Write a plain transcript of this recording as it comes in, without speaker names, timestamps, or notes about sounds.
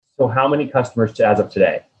So how many customers as of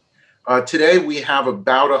today? Today we have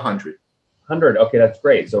about 100. 100. Okay, that's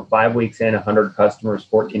great. So 5 weeks in, 100 customers,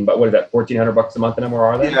 14. But what is that? $1,400 a month in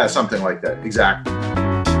MRR then? Yeah, something like that. Exactly.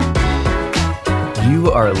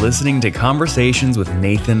 You are listening to Conversations with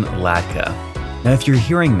Nathan Latka. Now, if you're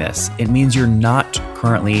hearing this, it means you're not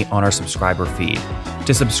currently on our subscriber feed.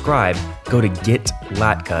 To subscribe, go to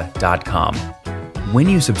getlatka.com. When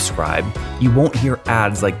you subscribe, you won't hear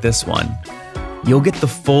ads like this one. You'll get the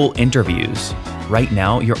full interviews. Right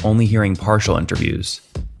now, you're only hearing partial interviews.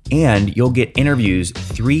 And you'll get interviews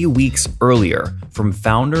 3 weeks earlier from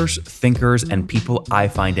founders, thinkers, and people I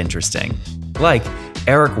find interesting. Like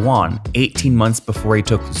Eric Yuan, 18 months before he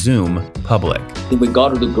took Zoom public. We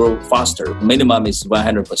got to grow faster. Minimum is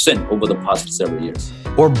 100% over the past several years.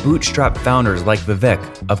 Or bootstrap founders like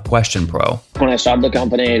Vivek of Question Pro. When I started the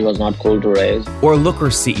company, it was not cool to raise. Or Looker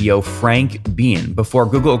CEO Frank Bean before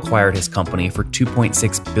Google acquired his company for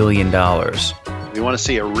 $2.6 billion. We want to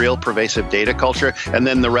see a real pervasive data culture, and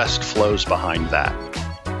then the rest flows behind that.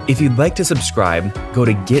 If you'd like to subscribe, go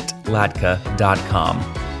to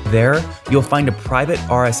getlatka.com. There, you'll find a private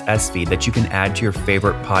RSS feed that you can add to your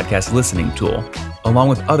favorite podcast listening tool, along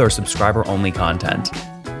with other subscriber-only content.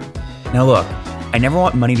 Now look, I never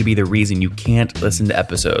want money to be the reason you can't listen to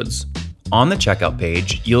episodes. On the checkout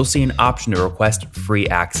page, you'll see an option to request free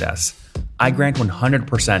access. I grant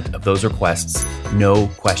 100% of those requests, no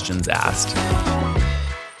questions asked.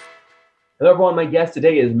 Hello, everyone. My guest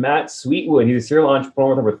today is Matt Sweetwood. He's a serial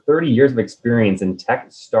entrepreneur with over 30 years of experience in tech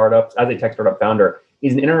startups as a tech startup founder.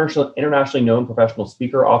 He's an internationally known professional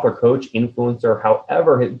speaker, author, coach, influencer.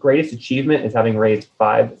 However, his greatest achievement is having raised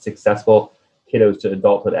 5 successful kiddos to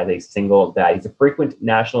adulthood as a single dad. He's a frequent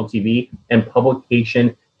national TV and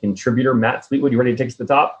publication contributor. Matt Sweetwood, you ready to take us to the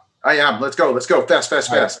top? I am. Let's go. Fast. I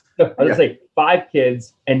was going to say 5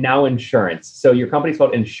 kids and now insurance. So your company's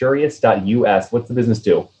called Insurious.us. What's the business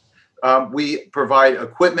do? We provide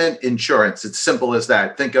equipment insurance. It's simple as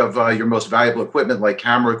that. Think of your most valuable equipment like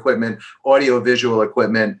camera equipment, audio visual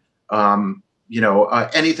equipment,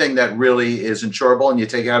 anything that really is insurable and you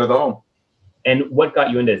take it out of the home. And what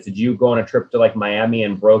got you into this? Did you go on a trip to like Miami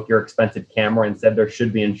and broke your expensive camera and said there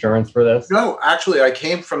should be insurance for this? No, actually, I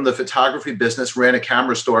came from the photography business, ran a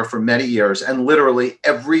camera store for many years, and literally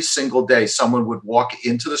every single day someone would walk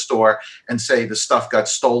into the store and say the stuff got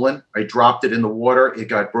stolen. I dropped it in the water. It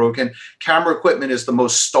got broken. Camera equipment is the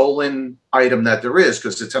most stolen item that there is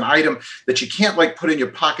because it's an item that you can't like put in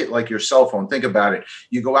your pocket like your cell phone. Think about it.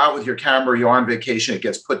 You go out with your camera, you're on vacation, it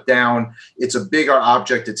gets put down. It's a bigger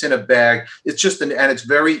object. It's in a bag. It's just and it's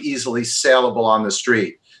very easily saleable on the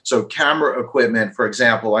street. So camera equipment, for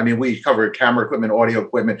example, we cover camera equipment, audio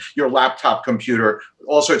equipment, your laptop computer,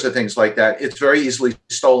 all sorts of things like that. It's very easily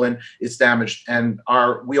stolen. It's damaged. And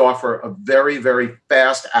we offer a very, very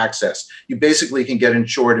fast access. You basically can get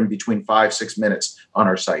insured in between 5-6 minutes on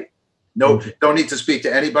our site. No, don't need to speak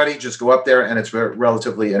to anybody. Just go up there and it's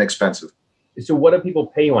relatively inexpensive. So what do people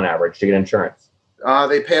pay you on average to get insurance?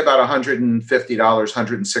 They pay about $150,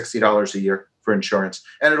 $160 a year for insurance.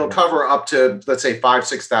 And it'll cover up to, let's say, $5,000,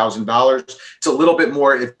 $6,000. It's a little bit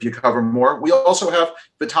more if you cover more. We also have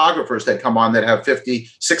photographers that come on that have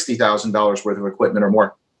 $50,000, $60,000 worth of equipment or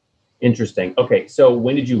more. Interesting. Okay, so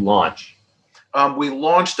when did you launch? We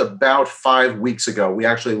launched about 5 weeks ago. We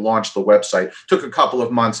actually launched the website. Took a couple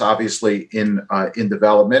of months, obviously, in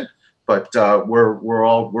development, but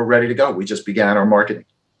we're ready to go. We just began our marketing.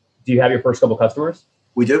 Do you have your first couple customers?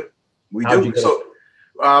 We do. So,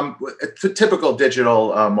 typical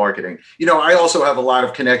digital marketing. I also have a lot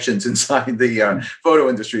of connections inside the photo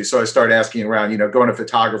industry. So I started asking around, going to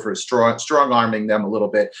photographers, strong arming them a little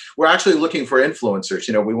bit. We're actually looking for influencers.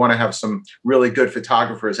 We want to have some really good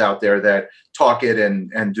photographers out there that talk it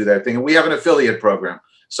and do that thing. And we have an affiliate program.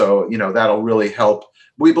 So, that'll really help.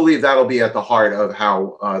 We believe that'll be at the heart of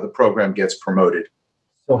how the program gets promoted.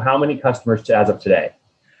 So how many customers as of today?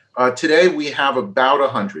 Today, we have about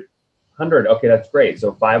 100. 100. Okay, that's great.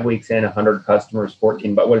 So 5 weeks in, 100 customers,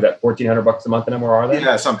 14. But what is that? $1,400 a month in MRR then?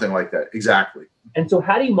 Yeah, something like that. Exactly. And so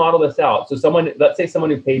how do you model this out? So let's say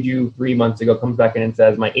someone who paid you 3 months ago comes back in and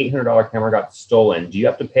says, my $800 camera got stolen. Do you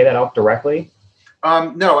have to pay that out directly?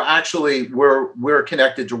 No, actually, we're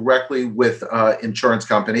connected directly with insurance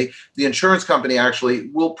company. The insurance company actually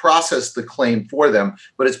will process the claim for them,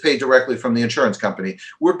 but it's paid directly from the insurance company.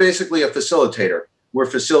 We're basically a facilitator. We're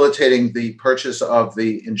facilitating the purchase of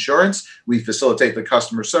the insurance. We facilitate the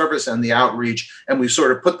customer service and the outreach, and we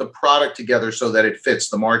sort of put the product together so that it fits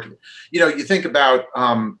the market. You think about,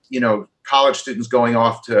 college students going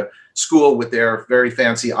off to school with their very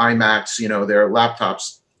fancy iMacs, their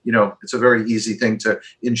laptops. it's a very easy thing to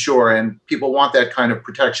insure, and people want that kind of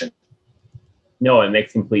protection. No, it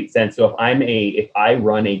makes complete sense. So if I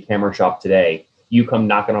run a camera shop today, you come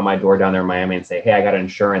knocking on my door down there in Miami and say, hey, I got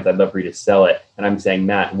insurance. I'd love for you to sell it. And I'm saying,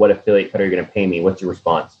 Matt, what affiliate cut are you going to pay me? What's your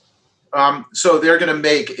response? So they're going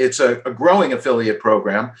to it's a growing affiliate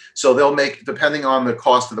program. So they'll make, depending on the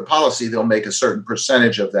cost of the policy, they'll make a certain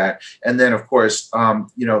percentage of that. And then, of course,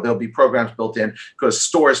 there'll be programs built in because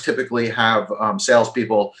stores typically have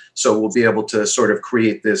salespeople. So we'll be able to sort of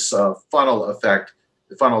create this funnel effect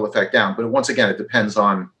down. But once again, it depends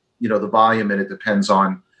on, the volume, and it depends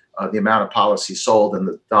on the amount of policies sold and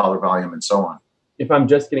the dollar volume and so on. If I'm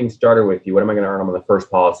just getting started with you, what am I going to earn on the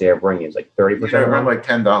first policy I bring you? It's like 30%? You're going to earn like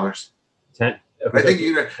 $10. 10? Okay. I think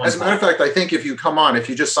as a matter of fact, I think if you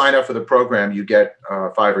just sign up for the program, you get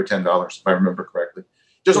 $5 or $10, if I remember correctly.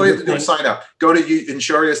 Just all you have to do is sign up. Go to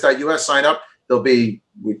insurious.us, sign up. There'll be,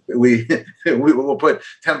 we will put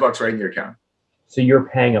 $10 right in your account. So you're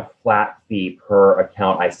paying a flat fee per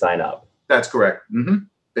account I sign up. That's correct.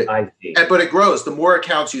 Mm-hmm. I see. But it grows. The more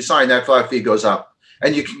accounts you sign, that flat fee goes up.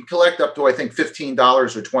 And you can collect up to, I think, $15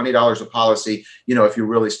 or $20 a policy, if you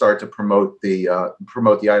really start to promote the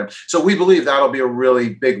item. So we believe that'll be a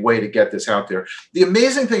really big way to get this out there. The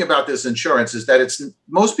amazing thing about this insurance is that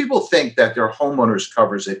most people think that their homeowners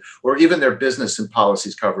covers it, or even their business and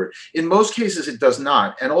policies cover it. In most cases, it does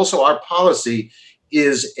not. And also our policy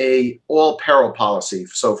is a all peril policy.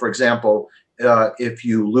 So for example, if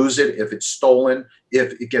you lose it, if it's stolen,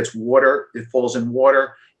 if it gets water, it falls in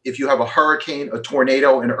water. If you have a hurricane, a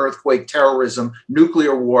tornado, an earthquake, terrorism,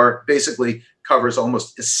 nuclear war, basically covers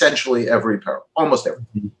almost essentially every peril, almost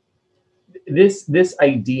everything. This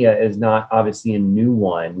idea is not obviously a new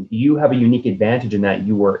one. You have a unique advantage in that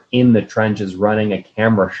you were in the trenches running a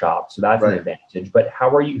camera shop, so that's right. An advantage. But how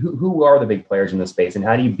are you? Who are the big players in this space, and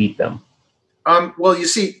how do you beat them? Well, you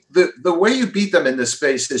see, the way you beat them in this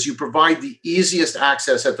space is you provide the easiest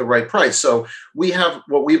access at the right price. So we have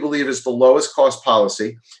what we believe is the lowest cost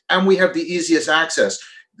policy, and we have the easiest access.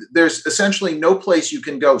 There's essentially no place you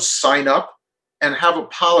can go sign up and have a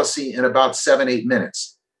policy in about 7-8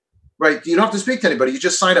 minutes, right? You don't have to speak to anybody. You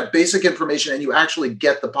just sign up basic information and you actually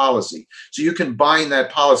get the policy. So you can bind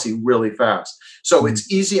that policy really fast. So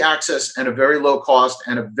it's easy access and a very low cost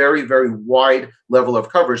and a very, very wide level of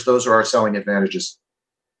coverage. Those are our selling advantages.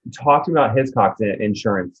 Talking about Hiscox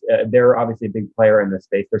Insurance, they're obviously a big player in this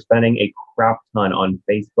space. They're spending a crap ton on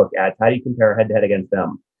Facebook ads. How do you compare head to head against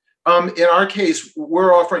them? In our case,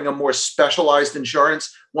 we're offering a more specialized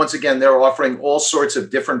insurance. Once again, they're offering all sorts of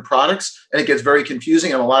different products, and it gets very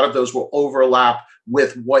confusing, and a lot of those will overlap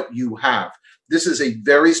with what you have. This is a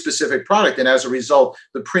very specific product, and as a result,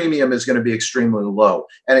 the premium is going to be extremely low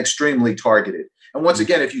and extremely targeted. And once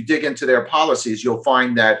again, if you dig into their policies, you'll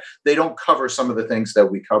find that they don't cover some of the things that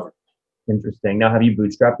we cover. Interesting. Now, have you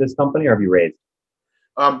bootstrapped this company or have you raised?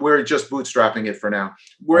 We're just bootstrapping it for now.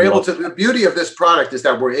 The beauty of this product is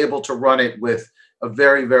that we're able to run it with a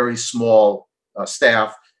very, very small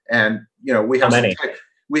staff. And,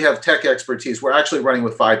 we have tech expertise. We're actually running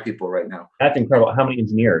with 5 people right now. That's incredible. How many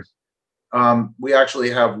engineers? We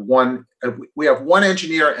actually have one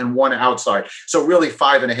engineer and one outside. So really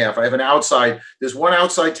 5.5. I have there's one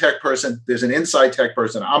outside tech person. There's an inside tech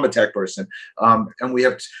person. I'm a tech person. And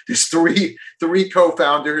there's three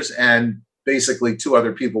co-founders and basically 2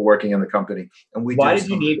 other people working in the company. And why did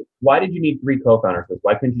you need 3 co-founders?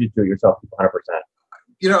 Why couldn't you just do it yourself 100%?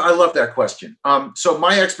 I love that question. So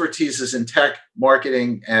my expertise is in tech,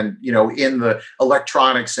 marketing, and, in the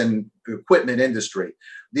electronics and equipment industry.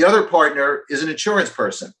 The other partner is an insurance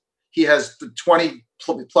person. He has 20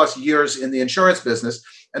 plus years in the insurance business.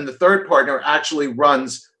 And the third partner actually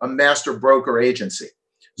runs a master broker agency.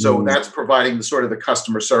 So that's providing the sort of the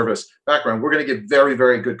customer service background. We're going to give very,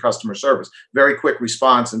 very good customer service, very quick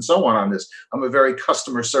response, and so on this. I'm a very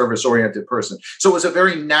customer service oriented person. So it was a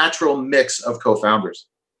very natural mix of co-founders.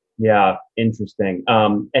 Yeah, interesting.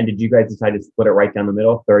 And did you guys decide to split it right down the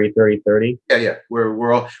middle, 30, 30, 30? Yeah.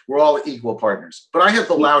 We're all equal partners. But I have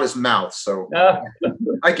the loudest mouth, so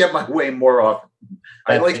I get my way more often.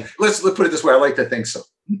 Let's put it this way. I like to think so.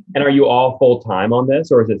 And are you all full time on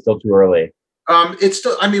this, or is it still too early? It's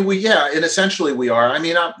still, and essentially we are.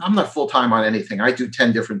 I'm not full-time on anything. I do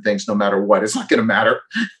 10 different things no matter what. It's not going to matter.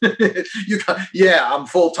 I'm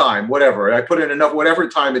full-time, whatever. I put in enough, whatever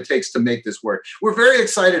time it takes to make this work. We're very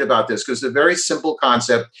excited about this because it's a very simple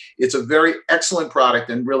concept. It's a very excellent product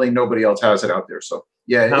and really nobody else has it out there. So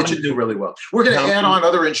it should do really well. We're going to add on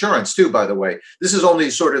other insurance too, by the way. This is only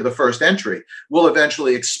sort of the first entry. We'll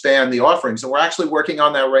eventually expand the offerings and we're actually working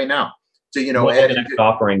on that right now. So, what will the next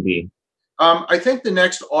offering be? I think the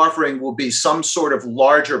next offering will be some sort of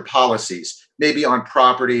larger policies, maybe on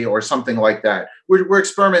property or something like that. We're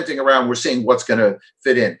experimenting around. We're seeing what's going to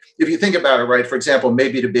fit in. If you think about it, right, for example,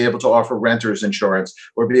 maybe to be able to offer renters insurance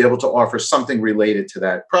or be able to offer something related to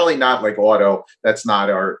that. Probably not like auto. That's not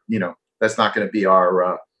our, that's not going to be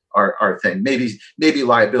our thing. Maybe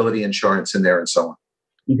liability insurance in there and so on.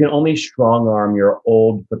 You can only strong arm your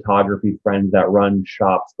old photography friends that run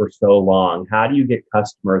shops for so long. How do you get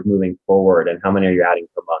customers moving forward, and how many are you adding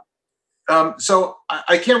per month? So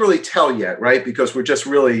I can't really tell yet, right? Because we're just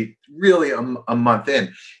really a month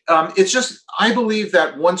in. It's just, I believe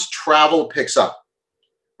that once travel picks up,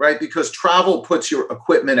 right? Because travel puts your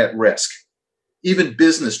equipment at risk, even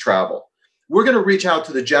business travel. We're going to reach out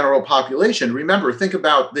to the general population. Remember, think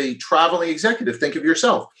about the traveling executive. Think of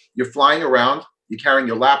yourself. You're flying around. You're carrying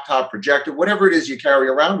your laptop, projector, whatever it is you carry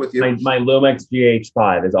around with you. My Lumix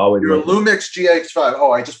GH5 is always your Lumix GH5.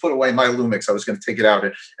 Oh, I just put away my Lumix. I was going to take it out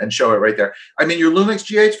and show it right there. I mean, your Lumix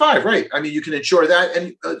GH5, right? I mean, you can insure that,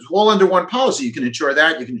 and it's all under one policy. You can insure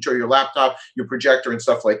that. You can insure your laptop, your projector, and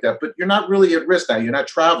stuff like that. But you're not really at risk now. You're not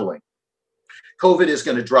traveling. COVID is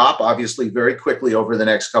going to drop, obviously, very quickly over the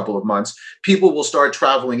next couple of months. People will start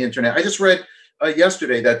traveling internet. I just read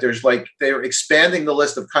yesterday that they're expanding the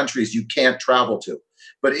list of countries you can't travel to,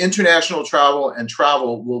 but international travel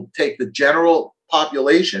will take the general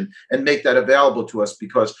population and make that available to us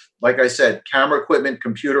because, like I said, camera equipment,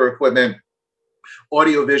 computer equipment,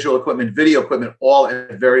 audio-visual equipment, video equipment, all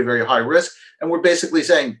at very, very high risk. And we're basically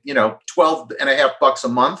saying, $12.50 a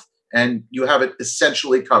month, and you have it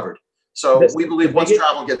essentially covered. So we believe once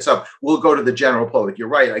travel gets up, we'll go to the general public. You're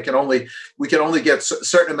right. We can only get a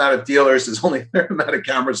certain amount of dealers. There's only a certain amount of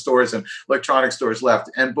camera stores and electronic stores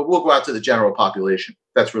left. But we'll go out to the general population.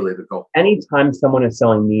 That's really the goal. Anytime someone is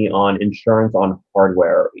selling me on insurance on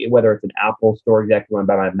hardware, whether it's an Apple store executive when I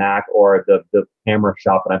buy my Mac or the camera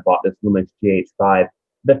shop when I bought this Lumix GH5,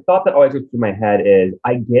 the thought that always goes through my head is,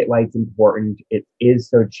 I get why it's important. It is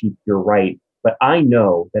so cheap. You're right. But I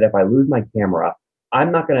know that if I lose my camera, I'm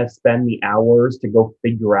not going to spend the hours to go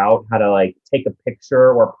figure out how to take a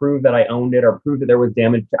picture or prove that I owned it or prove that there was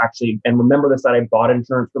damage to actually, and remember this, that I bought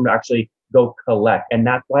insurance from to actually go collect. And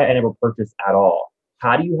that's why I never purchased at all.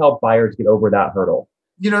 How do you help buyers get over that hurdle?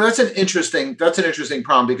 That's an interesting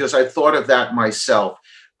problem because I thought of that myself.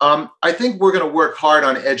 I think we're going to work hard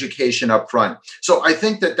on education up front. So I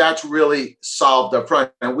think that that's really solved up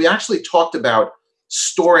front. And we actually talked about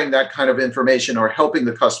storing that kind of information or helping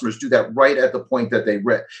the customers do that right at the point that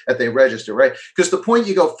they register, right? Because the point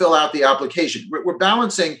you go fill out the application, we're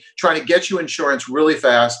balancing trying to get you insurance really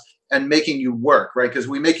fast and making you work, right? Because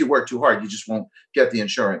we make you work too hard, you just won't get the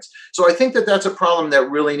insurance. So I think that that's a problem that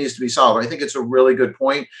really needs to be solved. I think it's a really good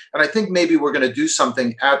point. And I think maybe we're going to do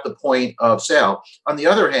something at the point of sale. On the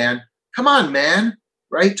other hand, come on, man,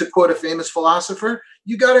 right? To quote a famous philosopher,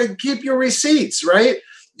 you got to keep your receipts, right?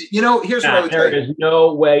 Here's what I would tell you. There is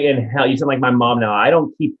no way in hell. You sound like my mom now. I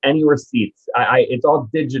don't keep any receipts. It's all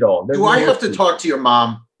digital. Do I have to talk to your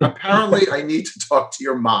mom? Apparently, I need to talk to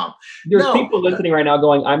your mom. There's people listening right now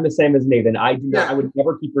going, I'm the same as Nathan. I do not. I would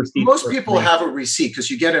never keep receipts. Most people have a receipt because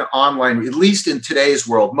you get an online, at least in today's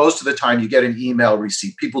world, most of the time you get an email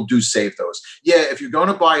receipt. People do save those. Yeah, if you're going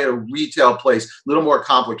to buy at a retail place, a little more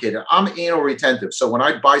complicated. I'm anal retentive. So when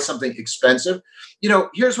I buy something expensive,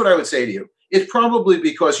 here's what I would say to you. It's probably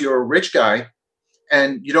because you're a rich guy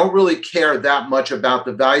and you don't really care that much about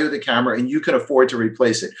the value of the camera and you can afford to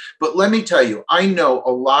replace it. But let me tell you, I know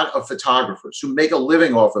a lot of photographers who make a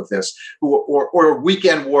living off of this, or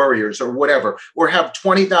weekend warriors or whatever, or have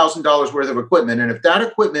 $20,000 worth of equipment. And if that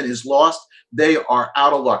equipment is lost, they are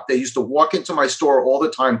out of luck. They used to walk into my store all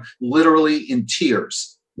the time, literally in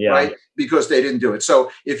tears. Yeah. Right? Because they didn't do it. So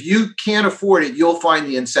if you can't afford it, you'll find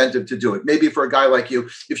the incentive to do it. Maybe for a guy like you,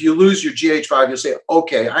 if you lose your GH5, you'll say,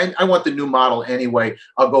 okay, I want the new model anyway.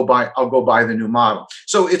 I'll go buy the new model.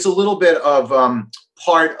 So it's a little bit of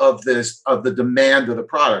part of the demand of the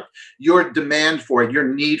product. Your demand for it, your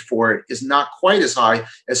need for it is not quite as high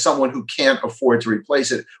as someone who can't afford to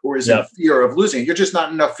replace it or is in fear of losing it. You're just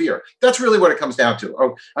not enough fear. That's really what it comes down to.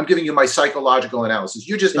 Oh, I'm giving you my psychological analysis.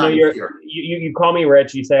 You're just not in fear. You call me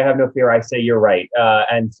rich. You say I have no fear. I say you're right.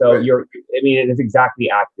 And so right. It's exactly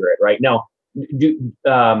accurate, right? Now,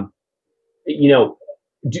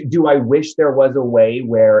 do I wish there was a way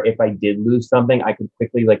where if I did lose something, I could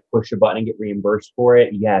quickly push a button and get reimbursed for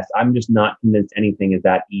it? Yes. I'm just not convinced anything is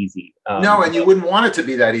that easy. No, and you wouldn't want it to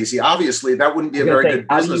be that easy. Obviously, that wouldn't be a very good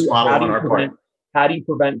business model on our part. How do you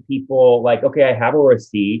prevent people okay, I have a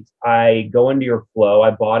receipt. I go into your flow.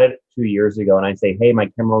 I bought it 2 years ago and I say, hey, my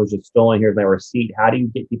camera was just stolen. Here's my receipt. How do you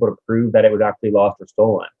get people to prove that it was actually lost or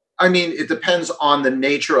stolen? I mean, it depends on the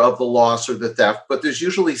nature of the loss or the theft, but there's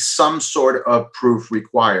usually some sort of proof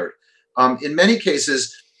required. In many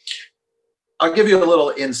cases, I'll give you a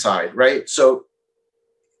little insight, right? So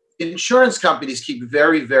insurance companies keep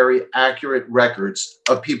very, very accurate records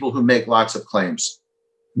of people who make lots of claims.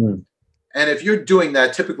 And if you're doing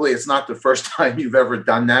that, typically it's not the first time you've ever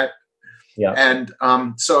done that. Yeah. And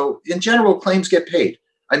so in general, claims get paid.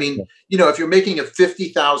 I mean, if you're making a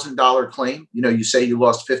 $50,000 claim, you say you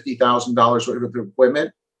lost $50,000 worth of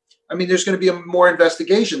equipment. I mean, there's going to be more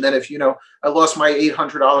investigation than if, I lost my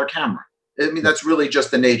 $800 camera. I mean, that's really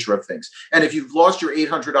just the nature of things. And if you've lost your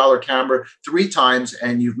 $800 camera 3 times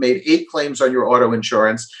and you've made 8 claims on your auto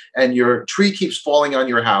insurance and your tree keeps falling on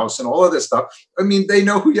your house and all of this stuff, I mean, they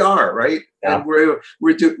know who you are, right? Yeah. And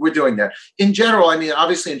we're doing that. In general, I mean,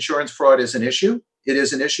 obviously insurance fraud is an issue. It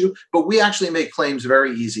is an issue, but we actually make claims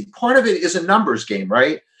very easy. Part of it is a numbers game,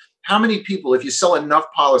 right? How many people, if you sell enough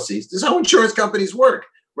policies, this is how insurance companies work,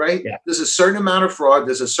 right? Yeah. There's a certain amount of fraud.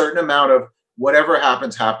 There's a certain amount of whatever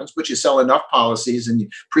happens, but you sell enough policies and your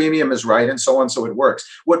premium is right and so on. So it works.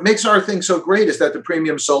 What makes our thing so great is that the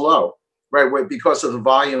premium's so low, right? Because of the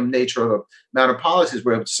volume nature of the amount of policies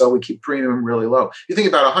we're able to sell, we keep premium really low. You think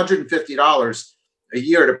about $150 a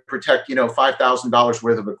year to protect, $5,000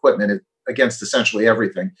 worth of equipment against essentially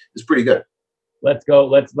everything is pretty good. Let's go.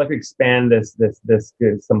 Let's expand this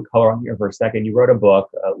some color on here for a second. You wrote a book,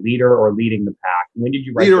 Leader or Leading the Pack. When did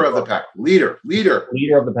you write Leader of the Pack? Leader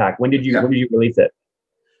of the Pack. When did you release it?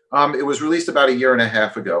 It was released about 1.5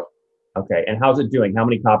 years ago. Okay. And how's it doing? How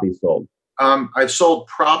many copies sold? I've sold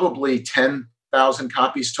probably 10,000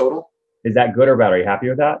 copies total. Is that good or bad? Are you happy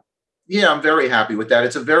with that? Yeah, I'm very happy with that.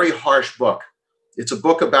 It's a very harsh book. It's a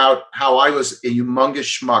book about how I was a humongous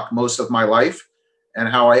schmuck most of my life and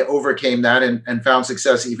how I overcame that and found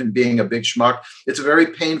success even being a big schmuck. It's a very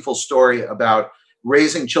painful story about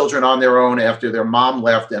raising children on their own after their mom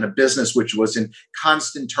left and a business which was in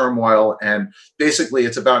constant turmoil. And basically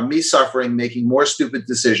it's about me suffering, making more stupid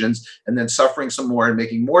decisions, and then suffering some more and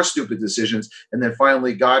making more stupid decisions. And then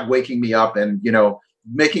finally God waking me up and,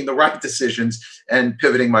 making the right decisions and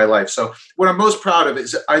pivoting my life. So what I'm most proud of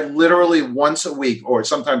is I literally once a week, or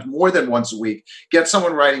sometimes more than once a week, get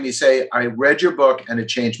someone writing me say, I read your book and it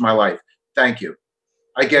changed my life. Thank you.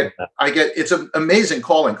 I get, it's an amazing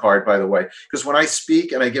calling card, by the way, because when I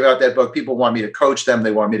speak and I give out that book, people want me to coach them.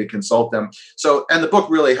 They want me to consult them. So, and the book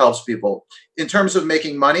really helps people. In terms of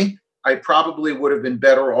making money, I probably would have been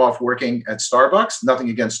better off working at Starbucks. Nothing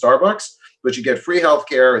against Starbucks, but you get free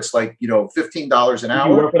healthcare. It's like, $15 an hour.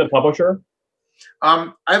 Did you work with a publisher?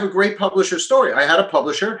 I have a great publisher story. I had a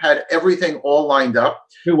publisher, had everything all lined up.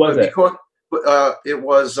 Who was it? It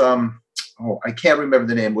was, I can't remember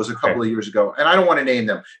the name. It was a couple of years ago. And I don't want to name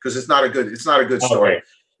them because it's not a good story.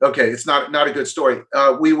 Okay. It's not a good story.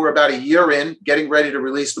 We were about 1 year in, getting ready to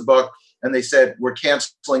release the book. And they said, we're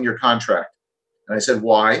canceling your contract. And I said,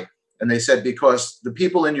 why? And they said, because the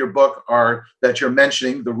people in your book that you're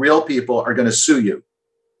mentioning, the real people, are going to sue you.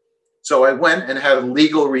 So I went and had a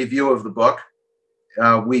legal review of the book.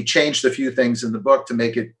 We changed a few things in the book to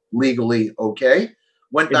make it legally okay.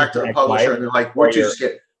 Went back to the publisher and they're like, we're too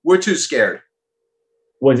scared. We're too scared.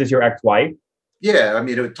 Was this your ex-wife? Yeah. I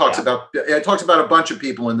mean, it talks about a bunch of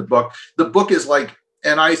people in the book. The book is like,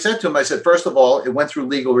 and I said to him, first of all, it went through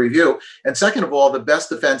legal review. And second of all, the best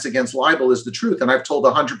defense against libel is the truth. And I've told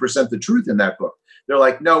 100% the truth in that book. They're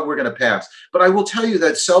like, no, we're going to pass. But I will tell you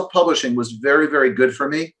that self-publishing was very, very good for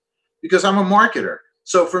me because I'm a marketer.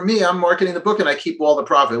 So for me, I'm marketing the book and I keep all the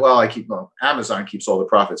profit. Well, Amazon keeps all the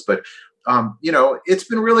profits, but it's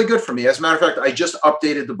been really good for me. As a matter of fact, I just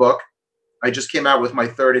updated the book. I just came out with my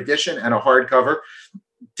 3rd edition and a hardcover.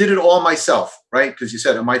 Did it all myself, right? Because you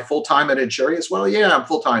said, am I full-time at Insurius? Well, yeah, I'm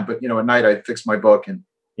full-time, but at night I fixed my book and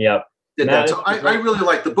did that. So I really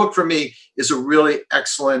like the book. For me is a really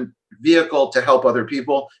excellent vehicle to help other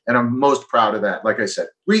people. And I'm most proud of that. Like I said,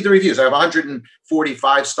 read the reviews. I have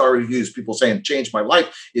 145-star reviews, people saying, changed my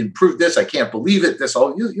life, improved this. I can't believe it.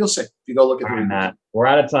 You'll see if you go look at the reviews. Matt, we're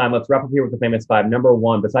out of time. Let's wrap up here with the famous 5. Number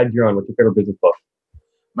 1, besides your own, what's your favorite business book?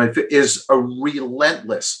 Is a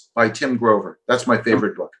Relentless by Tim Grover. That's my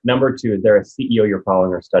favorite book. Number 2, is there a CEO you're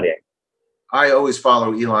following or studying? I always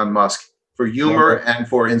follow Elon Musk for humor and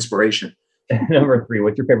for inspiration. Number 3,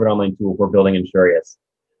 what's your favorite online tool for building Insurius?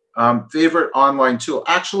 Favorite online tool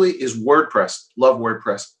actually is WordPress. Love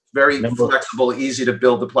WordPress. Very flexible, easy to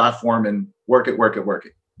build the platform and work it.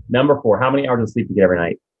 Number 4, how many hours of sleep do you get every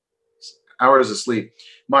night? Hours of sleep.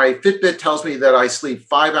 My Fitbit tells me that I sleep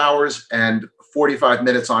 5 hours and 45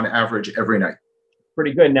 minutes on average every night.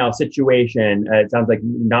 Pretty good. Now, situation, it sounds like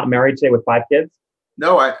not married today with 5 kids?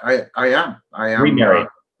 No, I am. Remarried?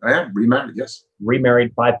 I am remarried, yes.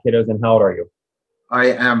 Remarried, 5 kiddos, and how old are you? I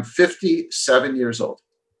am 57 years old.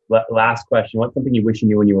 Last question. What's something you wish you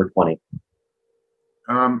knew when you were 20?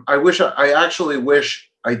 I actually wish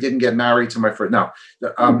I didn't get married to my first. No,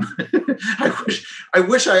 I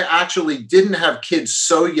wish I actually didn't have kids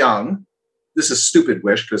so young. This is a stupid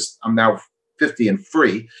wish because I'm now 50 and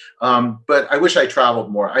free. But I wish I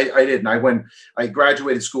traveled more. I didn't. I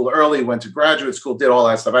graduated school early, went to graduate school, did all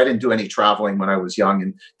that stuff. I didn't do any traveling when I was young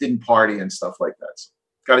and didn't party and stuff like that. So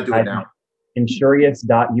got to do it now.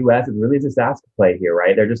 Insurious.us, it really is a SaaS play here,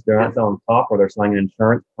 right? They're not selling software, they're selling an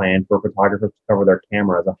insurance plan for photographers to cover their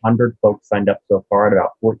cameras. 100 folks signed up so far at about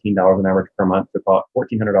 $14 on average per month, so call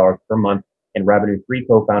it $1,400 per month in revenue. 3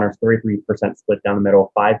 co-founders, 33% split down the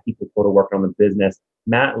middle, 5 people total working on the business.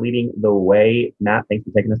 Matt leading the way. Matt, thanks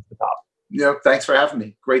for taking us to the top. Yeah, thanks for having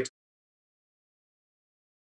me. Great.